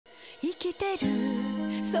生きてる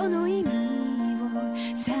その意味を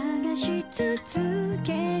探し続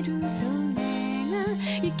けるそれが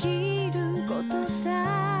生きること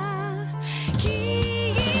さきっ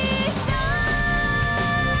と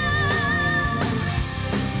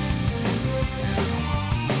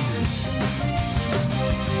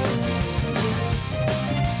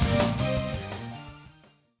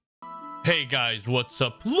Hey guys, what's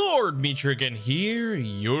up? Lord Mitra again here,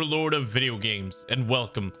 your lord of video games, and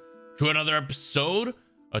welcome to another episode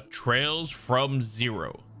of Trails from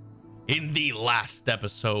Zero. In the last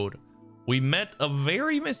episode, we met a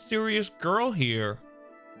very mysterious girl here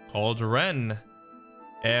called Ren.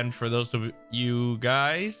 And for those of you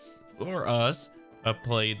guys, or us, who have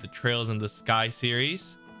played the Trails in the Sky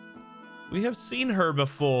series, we have seen her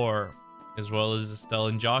before, as well as Estelle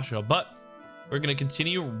and Joshua, but we're going to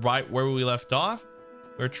continue right where we left off.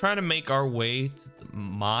 We're trying to make our way to the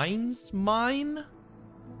mine,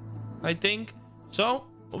 I think. So,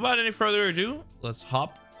 without any further ado, let's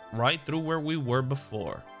hop right through where we were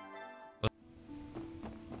before.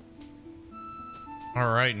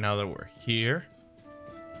 All right, now that we're here,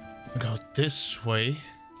 go this way.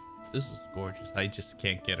 This is gorgeous. I just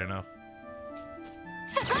can't get enough.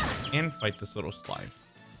 And fight this little slime.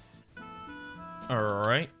 All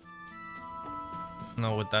right.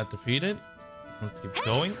 Now with that defeated, let's keep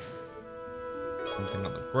going. Something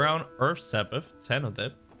on the ground. Earth Sepith, 10 of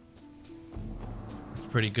it. That's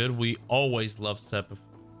pretty good. We always love Sepith.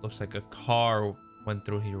 Looks like a car went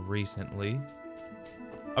through here recently.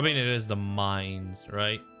 I mean, it is the mines,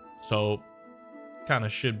 right? So kind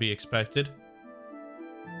of should be expected.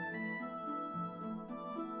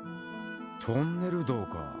 Tunnel道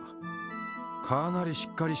か。かなりし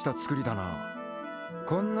っかりした作りだな。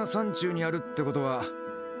こんな山中にあるってことは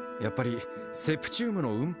やっぱりセプチウム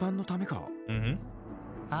の運搬のためか。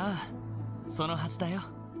ああ、そのはずだよ。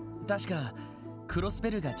確かクロス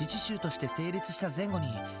ベルが自治州として成立した前後に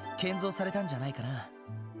建造されたんじゃないかな。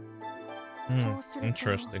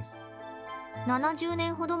Interesting. 70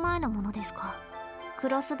年ほど前のものですか。ク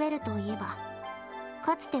ロスベルといえば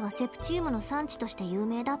かつてはセプチウムの産地として有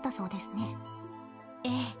名だったそうですね。え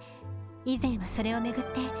え、以前はそれをめぐっ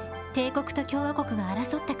て帝国と共和国が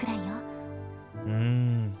争ったくらいよ。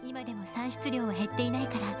今でも産出量は減っていない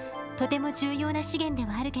からとても重要な資源で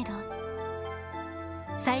はあるけど、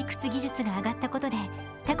採掘技術が上がったことで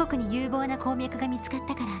他国に有望な鉱脈が見つかっ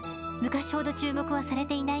たから昔ほど注目はされ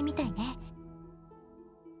ていないみたいね。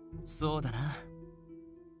そうだな。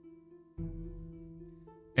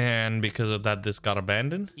And because of that, this got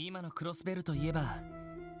abandoned? 今のクロスベルといえば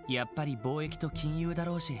やっぱり貿易と金融だ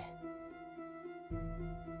ろうし。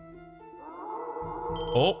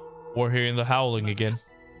Oh, we're hearing the howling again.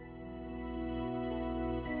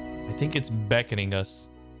 I think it's beckoning us.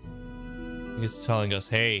 I think it's telling us,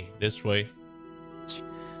 hey, this way.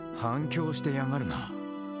 反響してやがるな。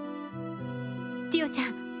ティオちゃ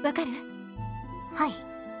ん、わかる？はい。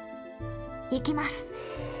行きます。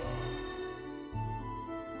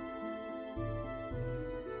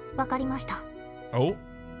わかりました。Oh?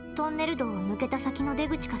 トンネル道を抜けた先の出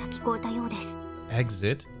口から聞こえたようです。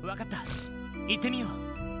Exit? わかった。行ってみよう。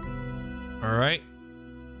All right.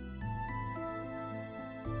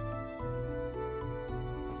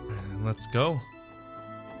 And let's go.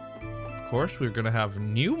 Of course, we're gonna have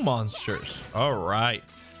new monsters. All right.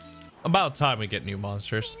 About time we get new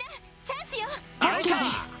monsters. All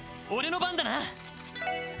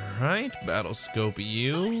right, Battle Scope,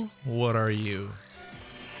 you. What are you?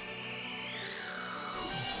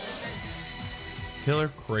 Killer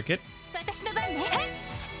Cricket.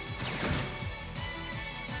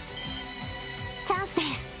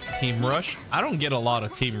 Team Rush? I don't get a lot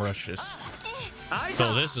of Team Rushes,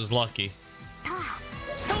 so this is lucky.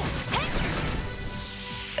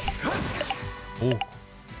 Ooh.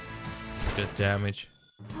 Good damage.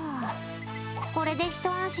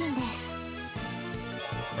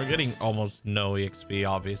 We're getting almost no EXP,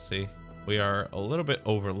 obviously. We are a little bit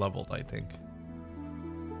over leveled, I think.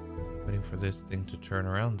 Waiting for this thing to turn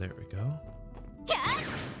around. There we go.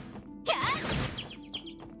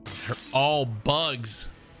 They're all bugs.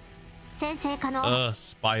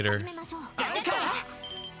 Spider.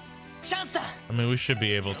 I mean, we should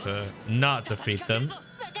be able to not defeat them.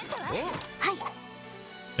 I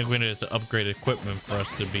think we need to upgrade equipment for us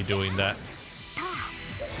to be doing that.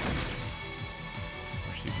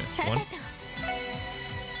 She missed one.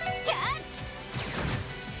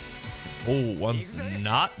 Oh, one's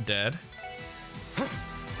not dead.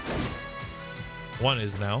 One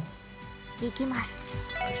is now.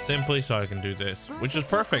 Simply so I can do this, which is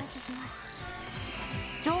perfect.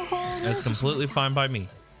 That's completely fine by me.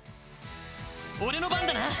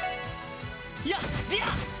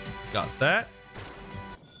 Got that.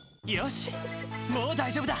 よし、もう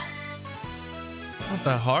大丈夫だ。 Not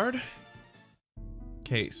that hard.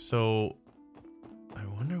 Okay, so I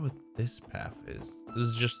wonder what this path is. This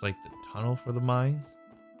is just like the tunnel for the mines.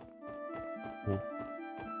 Oh,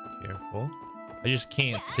 careful. I just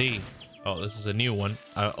can't see. Oh, this is a new one.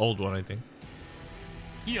 Old one, I think.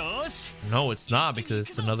 よし。 No, it's not because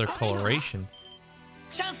it's another coloration.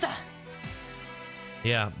 チャンスだ。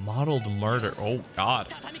 Yeah, modeled murder. Oh, God.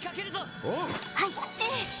 畳みかけるぞ。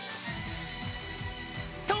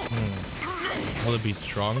 Will it be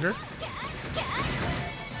stronger?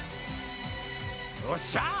 おっ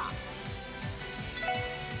しゃ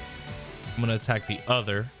I'm gonna attack the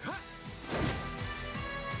other.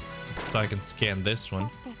 So I can scan this one.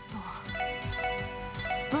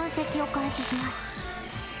 分析を開始します。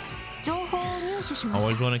情報を入手しました。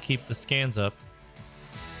 Always want to keep the scans up.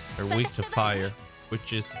 They're weak to fire,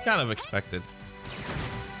 which is kind of expected.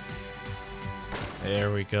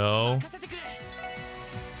 There we go.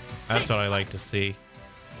 That's what I like to see.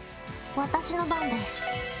 私の番です。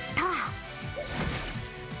たあ。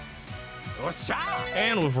 おっしゃ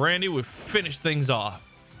And with Randy, we've finished things off.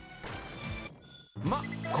 ま、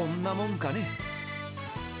こんなもんかね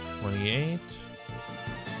 28.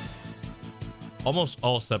 Almost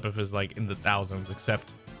all Sepif is like in the thousands,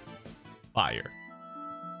 except fire.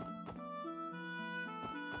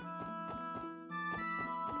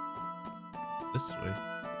 This way.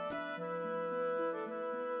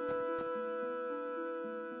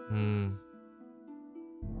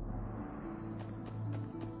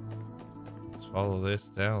 Let's follow this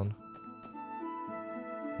down.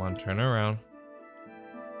 Come on, turn around.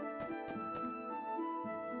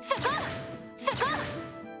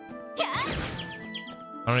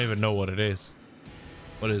 I don't even know what it is.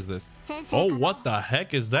 What is this? Oh, what the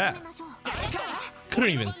heck is that? Couldn't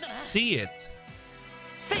even see it.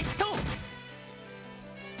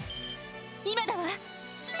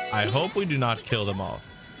 I hope we do not kill them all.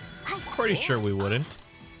 Pretty sure we wouldn't.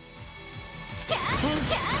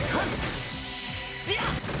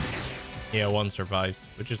 Yeah, one survives,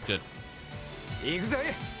 which is good. 行く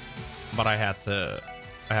ぜ But I have to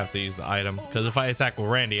use the item because if I attack with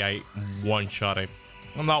Randy, I one-shot it.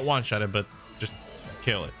 Well, not one-shot it, but just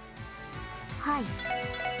kill it.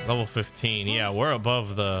 Level 15. Yeah, we're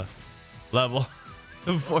above the level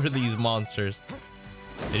for these monsters.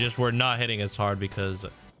 They just were not hitting as hard because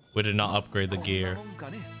we did not upgrade the gear.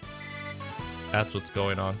 That's what's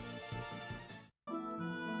going on.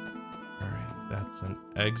 Alright, that's an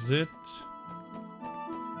exit.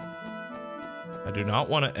 I do not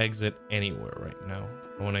want to exit anywhere right now.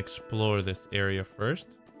 I want to explore this area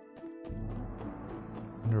first. I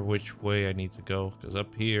wonder which way I need to go, because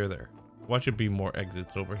up here, watch it be more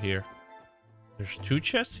exits over here. There's 2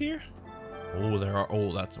 chests here? Oh, there are.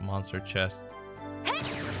 Oh, that's a monster chest.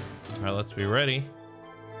 All right, let's be ready.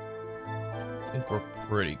 I think we're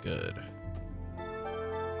pretty good.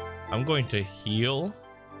 I'm going to heal.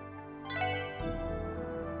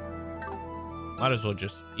 Might as well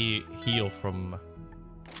just heal from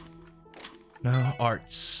no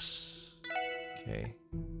arts. Okay.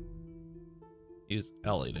 Use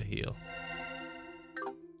Ellie to heal.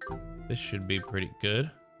 This should be pretty good.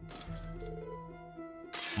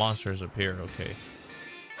 Monsters appear. Okay.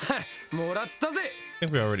 もらったぜ I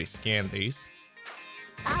think we already scanned these.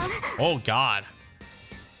 Oh God.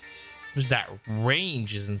 What's that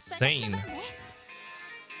range is insane.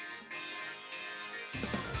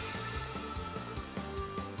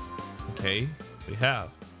 Okay, we have.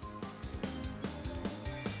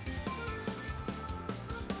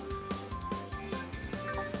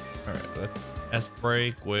 All right, let's S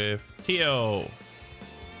break with Tio.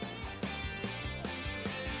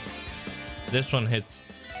 This one hits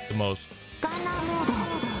the most. ガンナーモード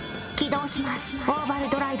起動します。オーバル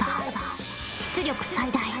ドライバー出力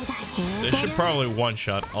最大。 This should probably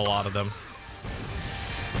one-shot a lot of them.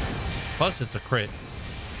 Plus, it's a crit.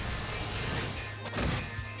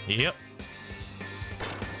 Yep.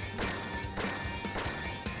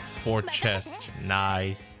 4 chests.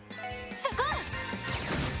 Nice.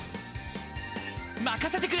 任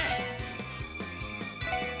せてくれ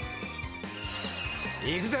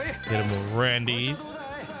行くぜ Hit him with Randy's.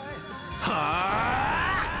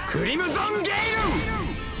 はあクリムゾンゲイ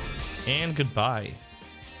ル And goodbye.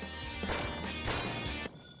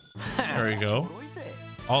 There we go.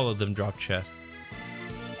 All of them drop chests.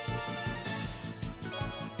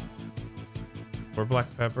 4 black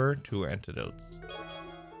pepper, 2 antidotes.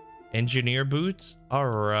 Engineer boots. All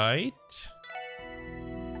right.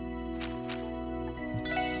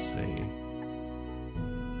 Let's see.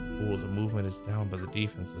 Oh, the movement is down, but the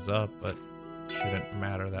defense is up. But shouldn't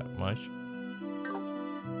matter that much.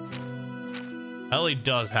 Ellie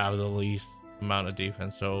does have the least amount of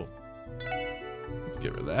defense, so let's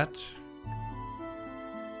give her that.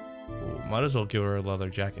 Ooh, might as well give her a leather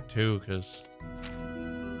jacket too, because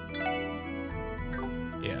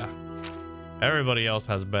yeah, everybody else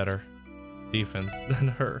has better defense than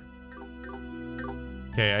her.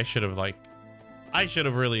 Okay, I should have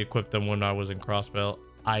really equipped them when I was in Crossbell.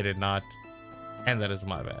 I did not, and that is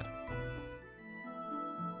my bad.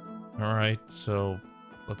 All right, so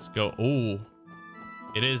let's go. Oh,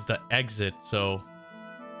 it is the exit, so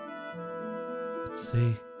let's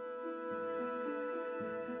see.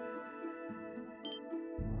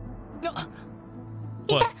 No.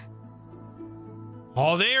 What?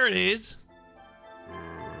 Oh, there it is.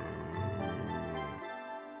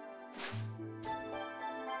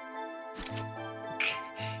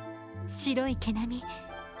白い毛並み、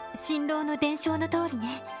新郎の伝承の通り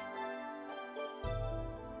ね。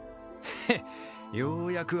よ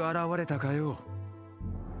うやく現れたかよ。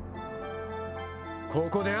こ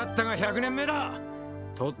こであったが100年目だ。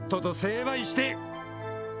とっとと成敗して。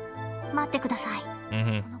待ってください。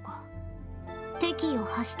この子、敵意を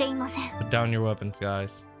発していません。Put down your weapons,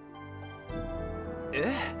 guys.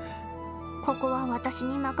 ここは私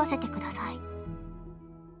に任せてください。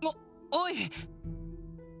おい。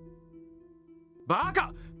バ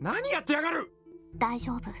カ、何やってやがる。大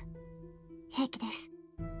丈夫、平気です。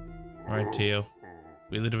All right, Tio.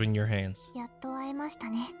 We live in your hands. やっと会えました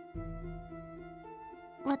ね。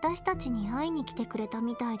私たちに会いに来てくれた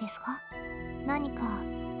みたいですが、何か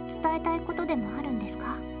伝えたいことでもあるんです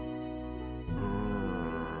か？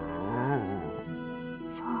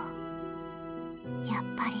そう、やっ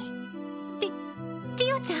ぱり。テ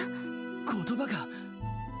ィオちゃん、言葉が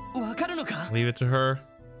わかるのか？ Leave it to her.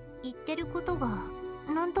 言ってることが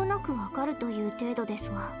なんとなくわかるという程度で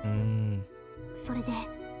すが、それで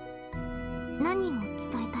何を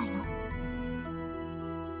伝えたいの？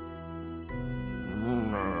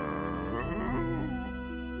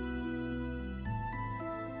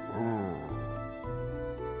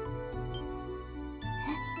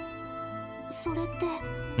それって。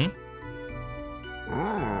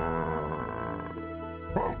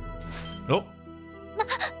Oh.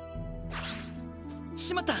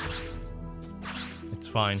 しまった。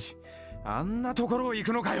It's fine. あんなところを行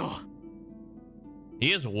くのかよ。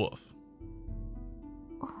He is a wolf.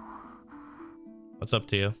 What's up,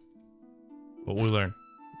 Tio? What we learn?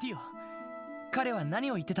 ティオ、彼は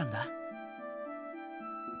何を言ってたんだ？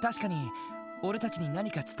確かに俺たちに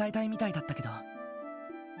何か伝えたいみたいだったけど。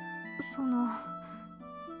その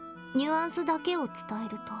ニュアンスだけを伝え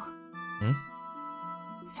ると、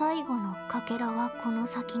最後のかけらはこの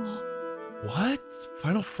先に。 What?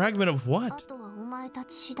 Final fragment of あ what? とはお前た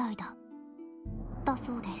ち次第だ。だ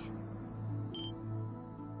そうです。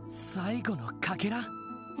最後のかけら？え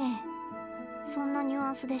え、そんなニュア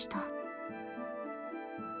ンスでした。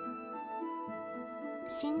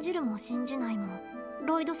信じるも信じないも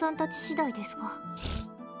ロイドさんたち次第ですが。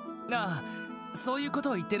ああ、そういうこ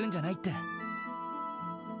とを言ってるんじゃないって。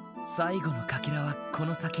最後のかけらはこ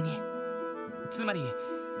の先に。つまり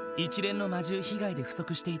一連の魔獣被害で不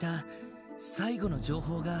足していた最後の情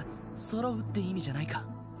報が揃うって意味じゃないか。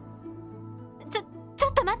ちょ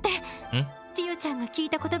っと待って。ティオちゃんが聞い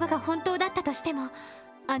た言葉が本当だったとしても、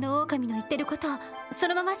あの狼の言ってることをそ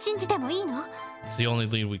のまま信じてもいいの？ It's the only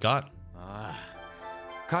lead we got. ああ、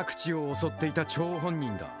各地を襲っていた張本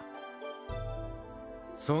人だ。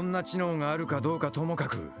そんな知能があるかどうかともか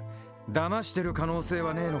く、騙してる可能性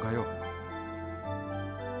はねえのかよ。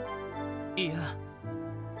いや、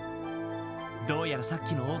どうやらさっ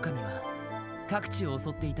きの狼は各地を襲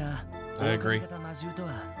っていた狼型魔獣と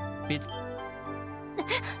は別。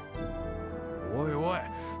おいおい、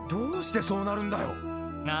どうしてそうなるんだよ。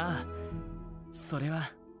ああ、それは。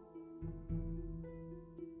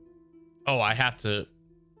Oh, I have to.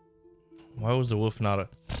 Why was the wolf not a?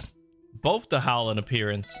 Both the howl and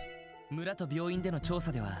appearance. 村と病院での調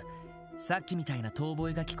査では、さっきみたいな遠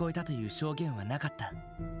吠えが聞こえたという証言はなかった。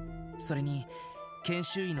それに研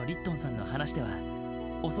修医のリットンさんの話では、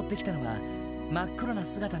襲ってきたのは真っ黒な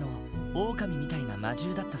姿の狼みたいな魔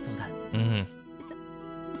獣だったそうだ。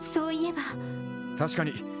そういえば確か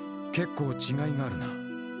に結構違いがあるな。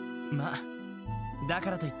まあだ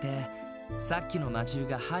からといってさっきの魔獣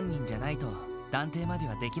が犯人じゃないと断定まで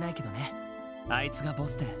はできないけどね。あいつがボ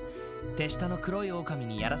スで手下の黒い狼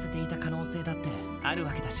にやらせていた可能性だってある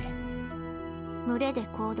わけだし。群れで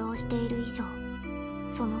行動している以上、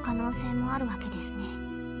その可能性もあるわけですね。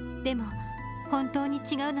でも本当に違う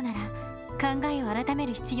のなら考えを改め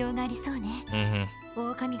る必要がありそうね。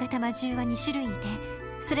狼型魔獣は2種類いて、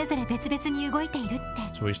それぞれ別々に動いているって。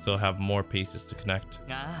 So we still have more pieces to connect.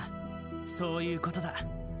 ああ、そういうことだ。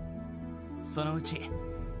そのうち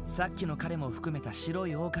さっきの彼も含めた白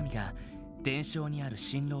い狼が伝承にある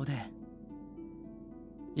新郎で、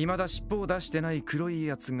未だ尻尾を出してない黒い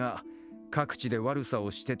やつが各地で悪さを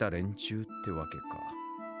してた連中ってわけか。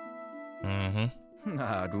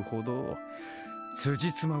なるほど、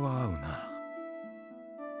辻褄は合うな。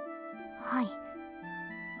はい、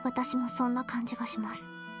私もそんな感じがします。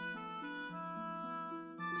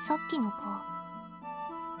さっきの子、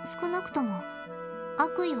少なくとも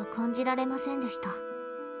悪意は感じられませんでした。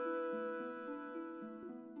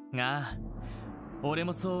ああ、俺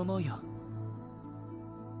もそう思うよ。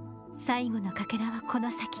最後のかけらはこ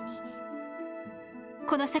の先に。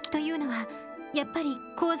この先というのはやっぱり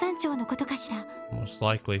鉱山町のことかしら。 Most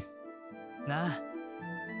likely. なあ、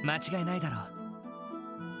間違いないだろ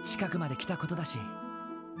う。近くまで来たことだし、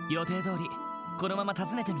予定通りこのまま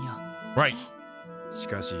訪ねてみよう。Right. し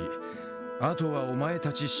かし、あとはお前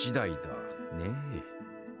たち次第だね。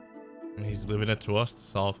He's leaving it to us to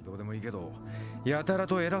solve. どうでもいいけど、やたら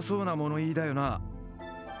と偉そうな物言いだよな。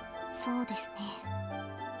そうですね。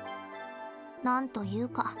なんという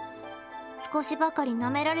か、少しばかり舐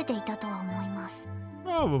められていたとは思います。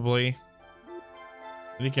 Probably.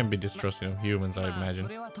 You can be distrusting of humans, I う。そ imagine.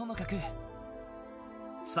 れはともかく、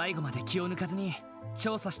最後まで気を抜かずに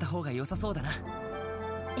調査した方が良さそうだな。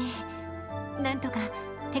なんとか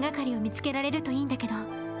手がかりを見つけられるといいんだけど。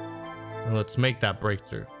 Let's make that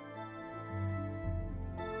breakthrough.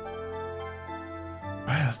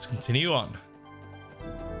 Alright, let's continue on.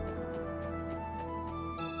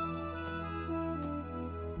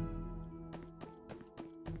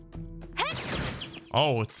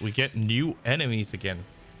 Oh, we get new enemies again.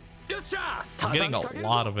 We're getting a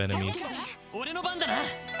lot of enemies.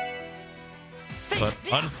 But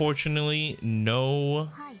unfortunately, no...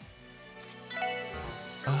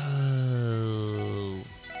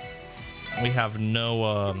 we have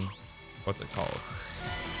no, what's it called?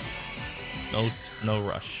 No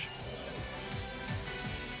rush.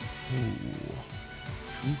 Ooh.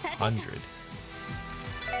 200.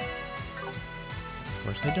 Of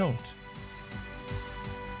course they don't.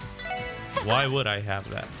 Why would I have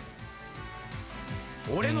that?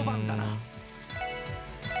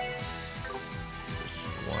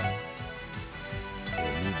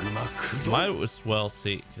 Might as well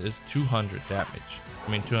see. It's 200 damage. I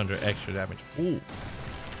mean 200 extra damage. Ooh.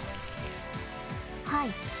 Hi.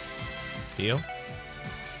 Deal.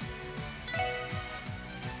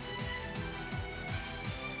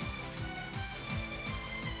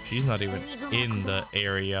 She's not even in the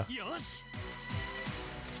area.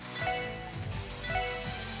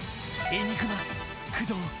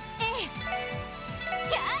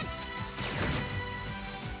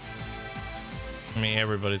 I mean,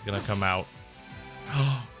 everybody's gonna come out.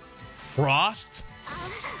 Frost?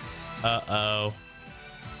 Uh-oh.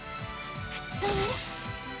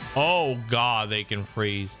 Oh god, they can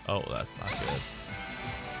freeze. Oh, that's not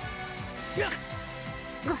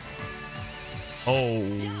good. Oh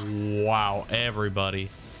wow, everybody.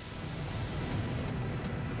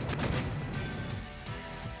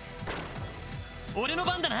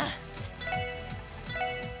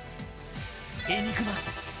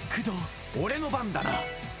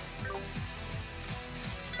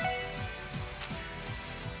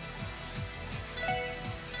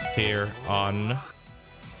 Tear on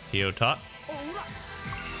Toyota.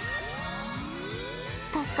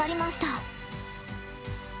 助かりました。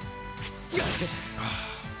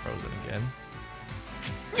 Frozen again.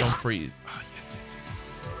 Don't freeze. Oh, yes, yes, yes.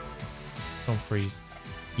 Don't freeze.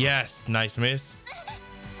 Yes, nice miss.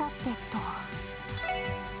 さてと。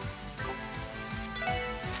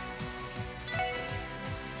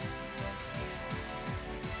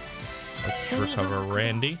 Let's recover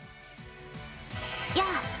Randy. Yeah.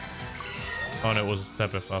 Oh, and it was a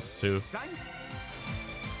 7th up too.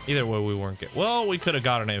 Either way, we weren't get. Well, we could have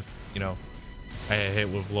gotten it if, you know, I had hit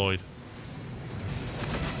with Lloyd.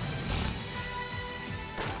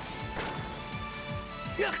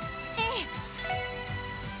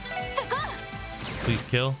 Please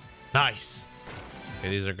kill. Nice. Okay,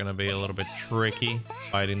 these are gonna be a little bit tricky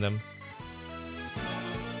fighting them.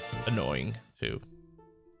 Annoying too.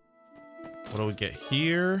 What do we get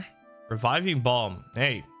here? Reviving bomb.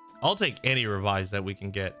 Hey, I'll take any revives that we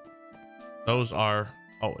can get. Those are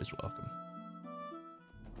always welcome.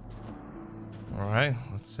 All right,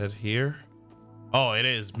 let's head here. Oh, it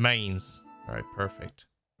is Mainz. All right, perfect.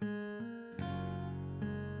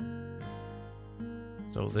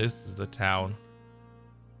 So this is the town.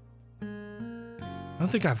 I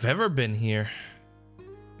don't think I've ever been here.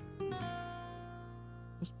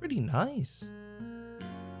 was pretty nice.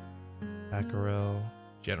 Takahiro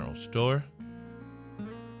General Store.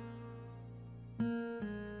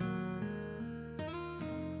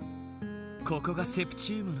 Koko ga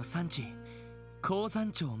septiumの産地、鉱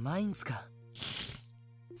山町マインズか。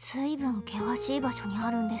随分険しい場所に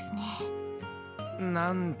あるんですね。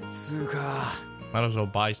なんつうか Might as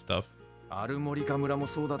well buy stuff. アルモリカ村も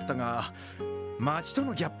そうだったが、町と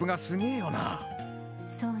のギャップがすげえよな。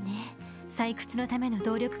そうね、採掘のための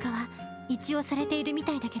動力化は一応されているみ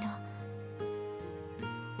たいだけど。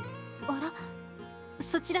あら、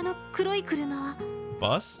そちらの黒い車は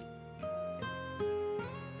Bus?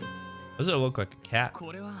 Does it look like a cat?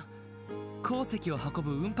 これは鉱石を運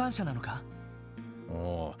ぶ運搬車なのか。お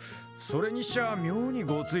お、それにしちゃ妙に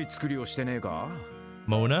ごつい作りをしてねえか。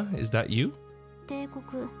Mona, is that you? 帝国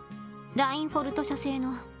ラインフォルト社製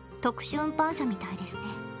の特殊運搬車みたいですね。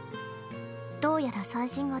どうやら最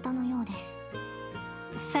新型のようです。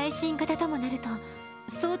最新型ともなると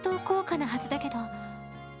相当高価なはずだけど、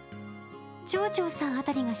町長さんあ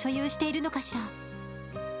たりが所有しているのかしら。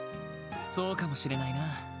そうかもしれないな。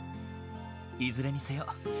いずれにせよ、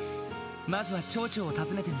まずは町長を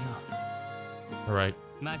訪ねてみよう。 Alright.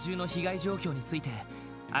 魔獣の被害状況について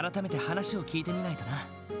改めて話を聞いてみないとな。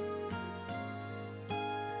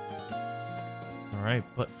 Alright,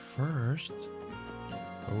 but first,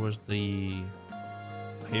 where was the...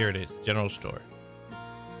 Here it is, general store.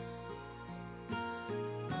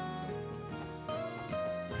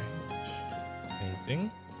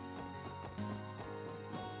 Anything?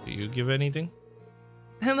 Do you give anything?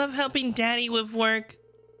 I love helping Daddy with work.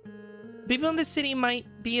 People in the city might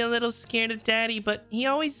be a little scared of Daddy, but he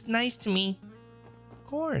always nice to me. Of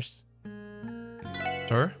course.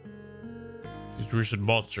 Sir? These recent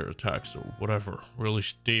monster attacks or whatever really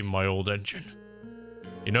steamed my old engine.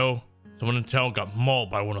 You know, someone in town got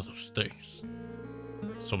mauled by one of those things.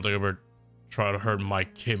 Something ever try to hurt my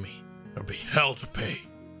Kimmy. There'll be hell to pay.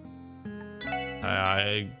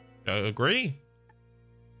 I agree.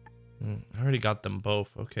 I already got them both,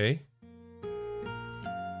 okay.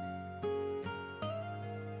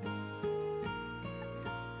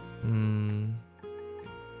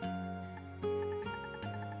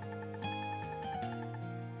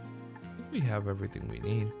 We have everything we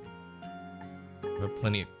need. We have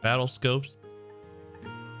plenty of battle scopes.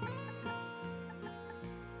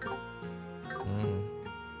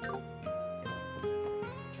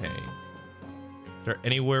 Okay. Is there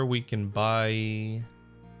anywhere we can buy?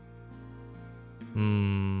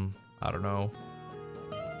 I don't know.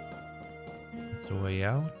 It's a way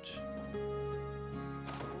out.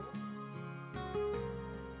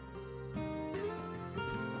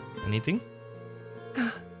 Anything?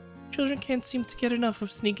 Children can't seem to get enough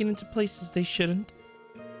of sneaking into places they shouldn't.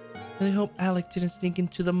 I really hope Alec didn't sneak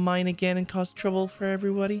into the mine again and cause trouble for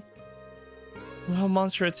everybody. With how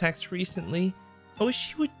monster attacks recently, I wish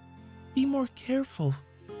he would be more careful.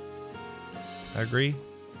 I agree.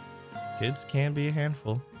 Kids can be a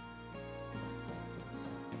handful.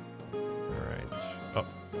 Alright. Oh.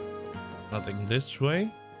 Nothing this way.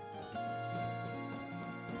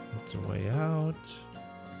 It's a way out.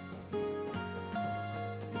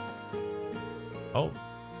 Oh.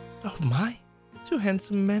 Oh my. Two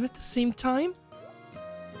handsome men at the same time?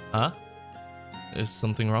 Huh? Is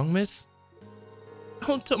something wrong, miss?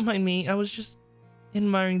 Oh, don't mind me. I was just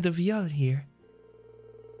admiring the view out here.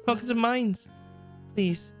 Welcome to Mainz.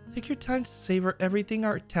 Please, take your time to savor everything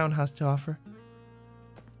our town has to offer.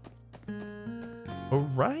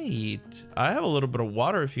 Alright. I have a little bit of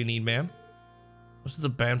water if you need, ma'am. Was the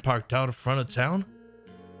band parked out in front of town?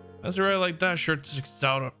 That's right, like that shirt sticks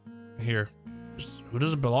out up here. Who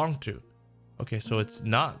does it belong to? Okay, so it's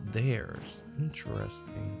not theirs.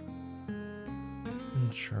 Interesting.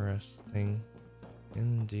 Interesting.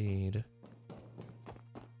 Indeed.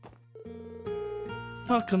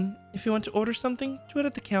 Welcome. If you want to order something, do it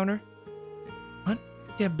at the counter. What?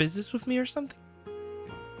 You have business with me or something?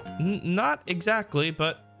 Not exactly,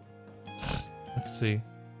 but... Let's see.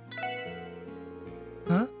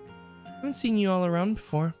 Huh? I haven't seen you all around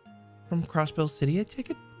before. From Crossbell City, I take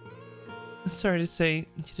it? Sorry to say,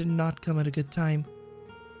 you did not come at a good time.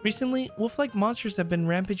 Recently, wolf-like monsters have been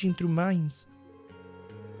rampaging through mines.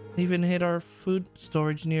 They even hit our food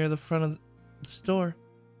storage near the front of the store.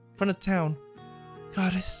 Front of town.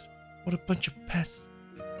 Goddess, what a bunch of pests.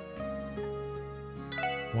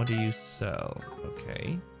 What do you sell?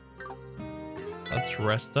 Okay. Let's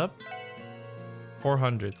rest up.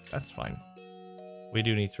 400. That's fine. We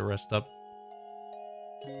do need to rest up.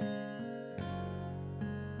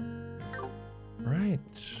 Right.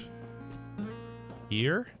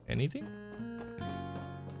 Here? Anything?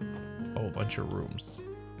 Oh, a bunch of rooms.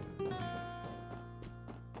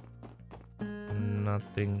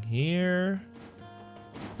 Nothing here.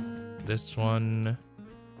 This one.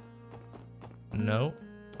 No.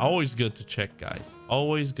 Always good to check, guys.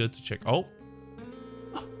 Always good to check. Oh.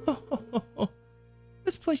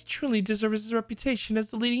 This place truly deserves its reputation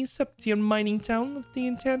as the leading septium mining town of the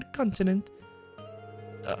entire continent.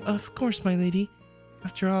 Of course, my lady.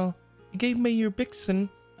 After all, you gave Mayor Bixson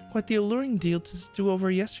quite the alluring deal to stew over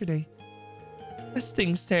yesterday. As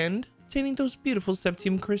things stand, obtaining those beautiful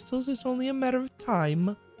septium crystals is only a matter of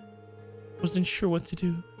time. Wasn't sure what to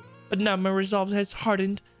do, but now my resolve has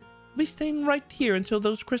hardened. I'll be staying right here until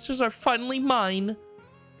those crystals are finally mine.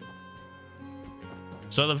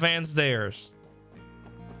 So the van's theirs,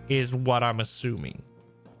 is what I'm assuming.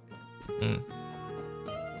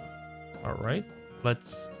 All right,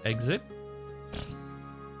 let's exit.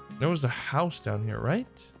 There was a house down here, right?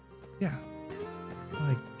 Yeah. How do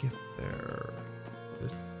I get there?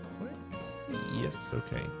 This way? Yes,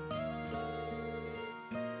 okay.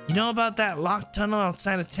 You know about that locked tunnel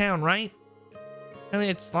outside of town, right? I mean,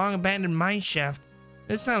 it's long abandoned mine shaft.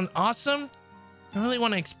 This sounds awesome. I really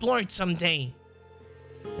want to explore it someday.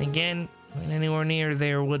 Again, going anywhere near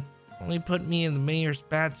there would only put me in the mayor's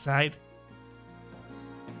bad side.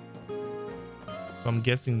 So I'm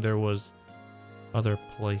guessing there was other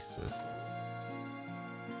places.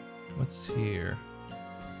 What's here?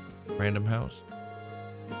 Random house.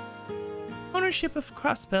 Ownership of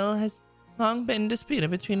Crossbell has long been disputed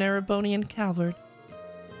between Erebonian and Calvard.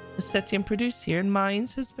 The septium produced here in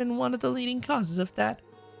Mainz has been one of the leading causes of that.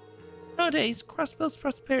 Nowadays, Crossbell's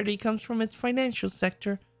prosperity comes from its financial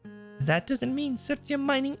sector. That doesn't mean septium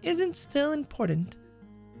mining isn't still important.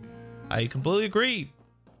 I completely agree.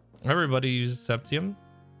 Everybody uses septium.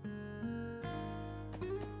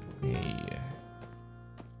 Hey.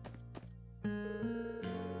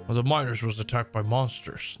 Well, the miners was attacked by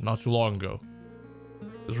monsters not too long ago.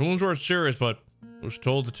 His wounds weren't serious, but I was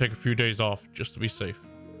told to take a few days off just to be safe.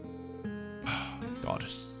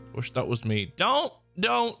 Goddess, wish that was me. Don't,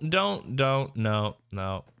 no.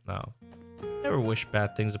 Never wish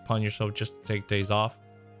bad things upon yourself just to take days off.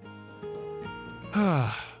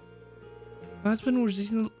 My husband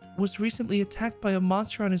was recently attacked by a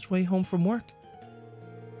monster on his way home from work.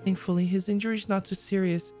 Thankfully, his injury is not too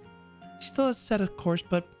serious. He still has set a course,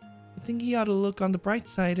 but I think he ought to look on the bright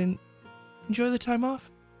side and enjoy the time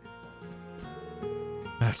off.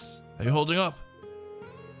 Max, are you holding up?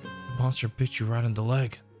 The monster bit you right in the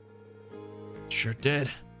leg. Sure did.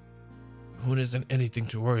 Wound isn't anything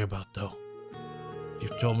to worry about, though.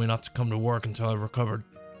 You've told me not to come to work until I've recovered.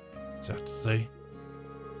 What's that to say?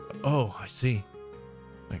 Oh, I see.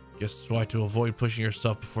 I guess it's why to avoid pushing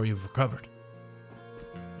yourself before you've recovered.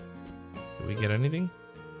 Did we get anything?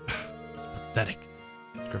 It's pathetic.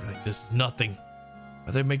 A script like this is nothing.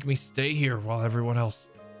 Why they make me stay here while everyone else?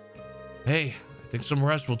 Hey, I think some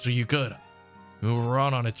rest will do you good. Move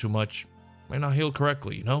around on it too much. Might not heal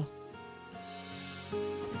correctly, you know?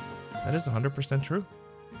 That is 100% true.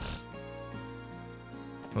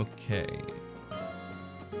 Okay.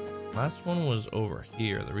 Last one was over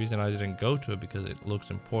here. The reason I didn't go to it because it looks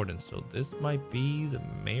important. So this might be the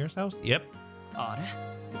mayor's house? Yep.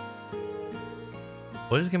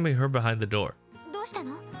 What is going to be her behind the door?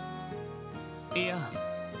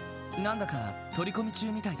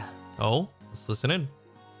 Oh, let's listen in.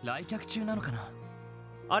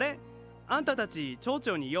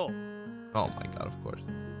 Oh my god, of course.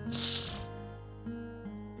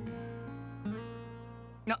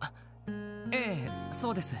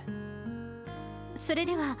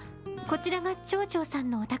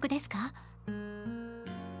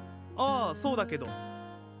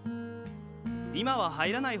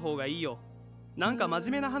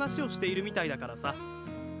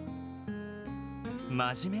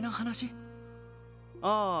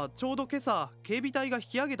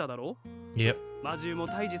 Yep. 魔獣も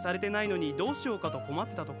退治されてないのにどうしようかと困っ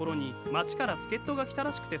てたところに町から助っ人が来た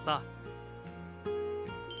らしくてさ。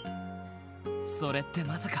それって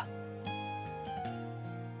まさか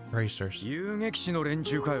Racers。 遊撃士の連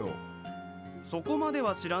中かよ。そこまで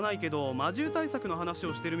は知らないけど魔獣対策の話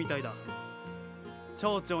をしてるみたいだ。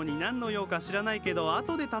町長に何の用か知らないけど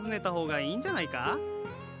後で尋ねた方がいいんじゃないか？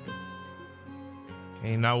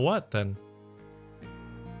 Okay, now what then?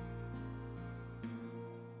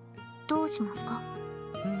 どうしますか？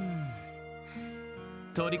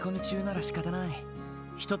取り込み中なら仕方ない。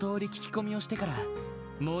一通り聞き込みをしてから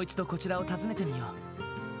もう一度こちらを訪ねてみよ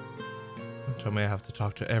う。 Tell me I have to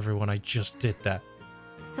talk to everyone. I just did that.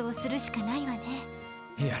 そうするしかないわね。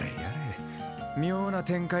やれやれ。妙な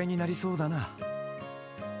展開になりそうだな。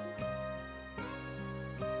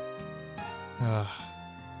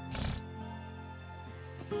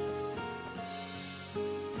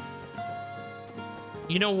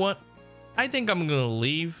you know what? I think I'm gonna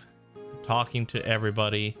leave talking to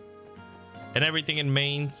everybody and everything in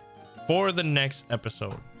Mainz for the next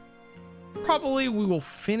episode. Probably we will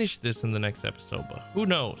finish this in the next episode, but who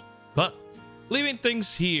knows? But leaving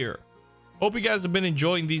things here. Hope you guys have been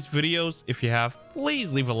enjoying these videos. If you have,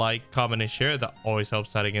 please leave a like, comment, and share. That always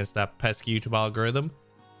helps out against that pesky YouTube algorithm.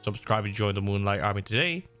 Subscribe and join the Moonlight Army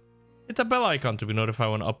today. Hit the bell icon to be notified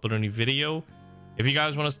when I upload a new video. If you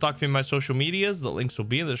guys want to stalk me on my social medias, the links will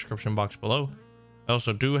be in the description box below. I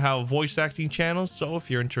also do have a voice acting channel, so if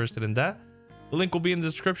you're interested in that, the link will be in the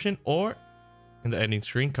description or in the ending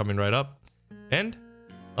screen coming right up. And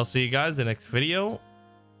I'll see you guys in the next video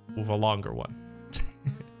with a longer one.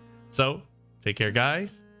 So, take care,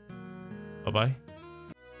 guys. Bye-bye.